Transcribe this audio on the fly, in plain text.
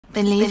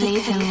Believe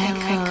it.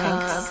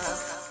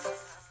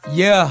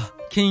 Yeah,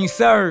 King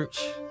Serge.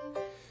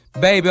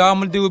 Baby, all I'm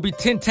gonna do is be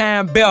 10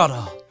 times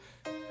better.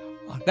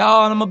 That's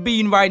all I'm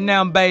beating right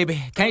now, baby.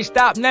 Can't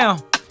stop now.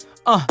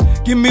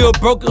 Give me a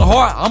broken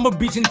heart, I'ma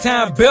be 10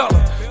 times better.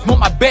 Smoke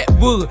my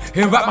backwood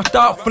and rock my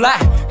thought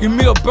fly. Give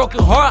me a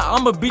broken heart,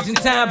 I'ma be 10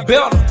 times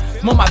better.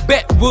 Smoke my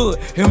backwood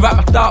and rock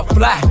my thought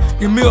fly.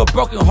 Give me a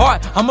broken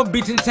heart, I'ma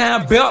be 10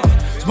 times better.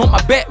 Smoke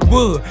my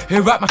backwood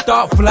and rock my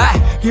thought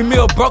fly. Give me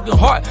a broken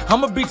heart,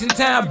 I'ma be 10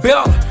 times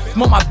better.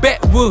 Smoke my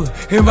backwood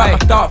and rock my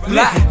thought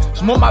fly.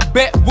 Smoke my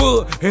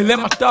backwood and let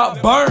my thought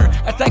burn.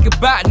 I think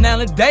about now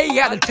and day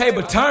how the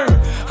table turn.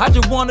 I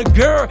just want a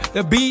girl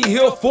to be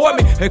here for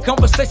me. The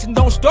conversation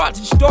don't start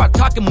till you start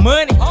talking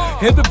money.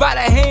 Everybody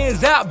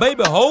hands out,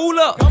 baby, hold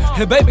up.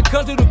 Hey, baby,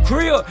 come to the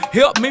crib,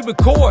 help me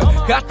record.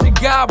 Got the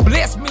God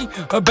bless me,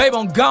 baby,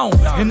 I'm gone.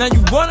 And now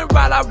you running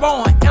right, I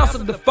wrong, answer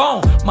the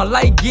phone. My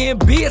life getting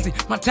busy,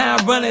 my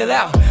time running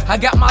out. I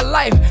got my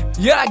life,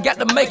 yeah, I got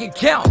to make it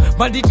count.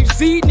 But did you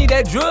see me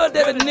that drug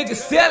that a nigga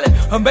selling?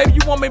 Baby,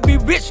 you want me to be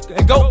rich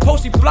and go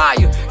post your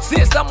flyer.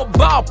 Since I'm a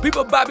ball,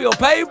 people buy me a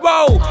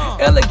payroll.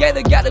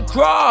 Alligator got to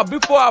crawl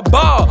before I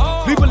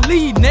ball. People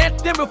leave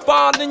nothing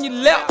before then you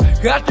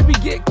left. Got to be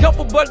get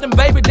comfortable, then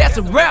baby, that's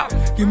a wrap.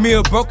 Give me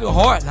a broken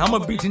heart, I'ma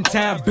be 10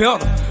 times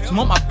better.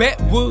 Smoke my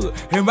backwood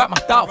and rock my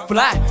thought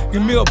fly.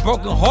 Give me a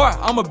broken heart,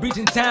 I'ma be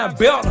 10 times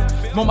better.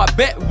 Smoke my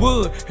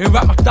backwood and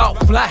rock my thought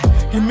fly.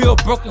 Give me a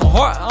broken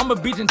heart, I'ma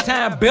be 10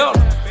 times better.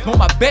 Smoke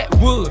my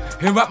backwood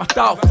and rock my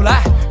thought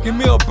fly. Give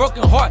me a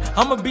broken heart,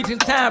 I'ma be 10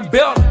 times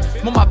better.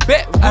 Smoke my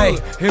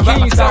backwood and rock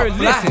my thought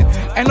fly.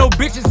 Listen, ain't no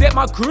bitches at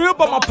my crib,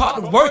 but my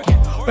partner working.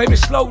 Baby,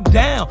 slow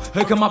down,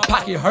 look at my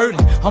pocket hurting.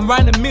 I'm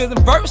writing million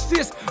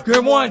verses,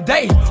 girl, one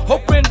day.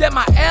 Hoping that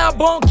my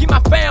album keep my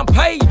fam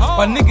paid.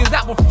 My niggas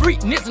out with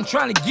freakness and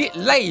trying to get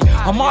laid.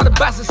 I'm all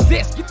about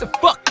success, get the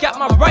fuck out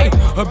my way.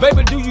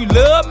 Baby, do you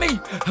love me,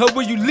 or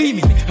will you leave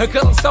me?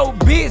 Cause I'm so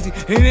busy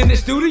and in the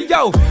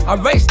studio. I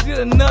wasted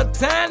enough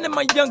time in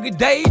my younger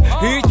days.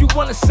 If you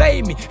wanna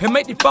save me and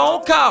make the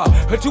phone call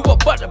to a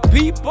bunch of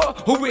people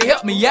who will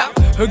help me out.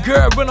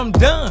 Girl, when I'm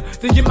done,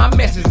 then get my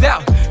message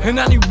out. And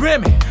I need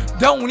Remy,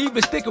 don't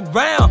even stick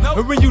around.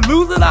 But when you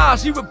lose it all,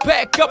 she would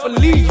pack up and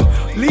leave you.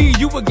 Leave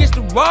you against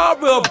the wall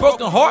with a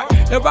broken heart.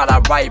 That's why I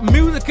write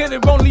music and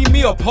it won't leave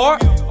me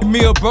apart. Give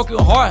me a broken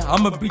heart,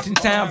 I'ma be 10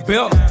 times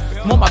better.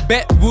 Smoke my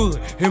backwood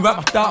and rock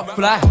my thought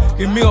fly.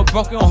 Give me a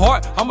broken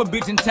heart, I'ma be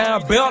 10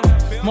 times better.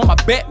 Smoke my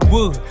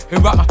backwood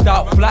and rock my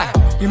thought fly.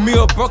 Give me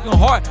a broken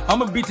heart,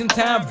 I'ma be 10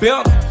 times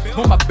better.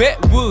 Smoke my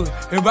backwood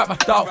and rock my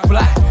thought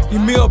fly.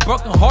 Give me a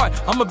broken heart,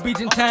 I'ma be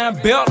 10 times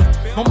better.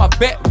 Smoke my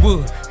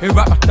backwood and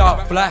rock my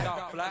thought fly.